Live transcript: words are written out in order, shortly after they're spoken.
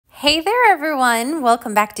Hey there everyone,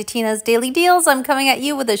 welcome back to Tina's Daily Deals. I'm coming at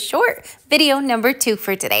you with a short video number 2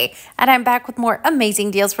 for today, and I'm back with more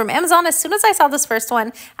amazing deals from Amazon. As soon as I saw this first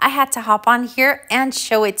one, I had to hop on here and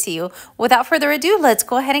show it to you. Without further ado, let's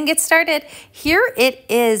go ahead and get started. Here it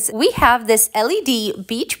is. We have this LED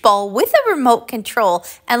beach ball with a remote control,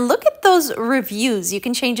 and look at those reviews. You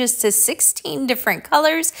can change this to 16 different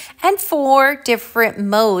colors and 4 different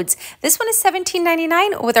modes. This one is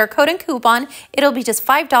 $17.99. With our code and coupon, it'll be just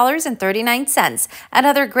 $5.39.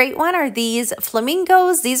 Another great one are these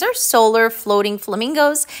flamingos. These are solar floating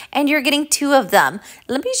flamingos, and you're getting 2 of them.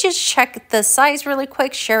 Let me just check the size really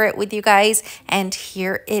quick, share it with you guys, and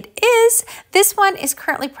here it is. This one is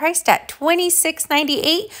currently priced at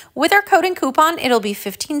 $26.98. With our code and coupon, it'll be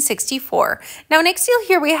 $15.64. Now, next deal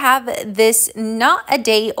here, we have this Not a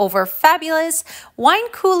Day Over Fabulous wine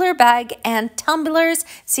cooler bag and tumblers.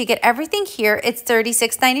 So you get everything here. It's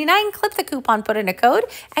 $36.99. Clip the coupon, put in a code,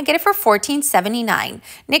 and get it for $14.79.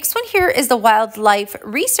 Next one here is the Wildlife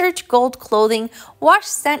Research Gold Clothing Wash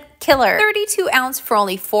Scent Killer, 32 ounce for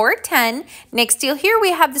only $4.10. Next deal here,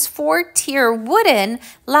 we have this 4-tier wooden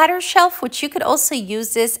ladder shelf, which you could also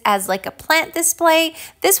use this as like a plant display.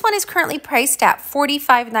 This one is currently priced at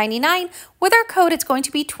 $45.99. With our code, it's going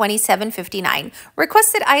to be $27.59.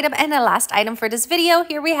 Requested item and the last item for this video.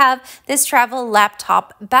 Here we have this travel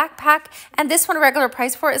laptop backpack, and this one regular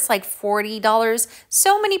price for it is like $40.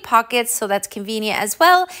 So many pockets, so that's convenient as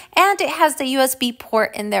well, and it has the USB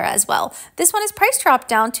port in there as well. This one is price dropped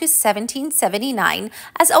down to $17.79.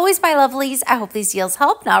 As always, my lovelies, I hope these deals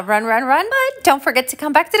help. Now run, but don't forget to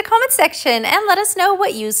come back to the comment section and let us know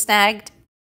what you snagged.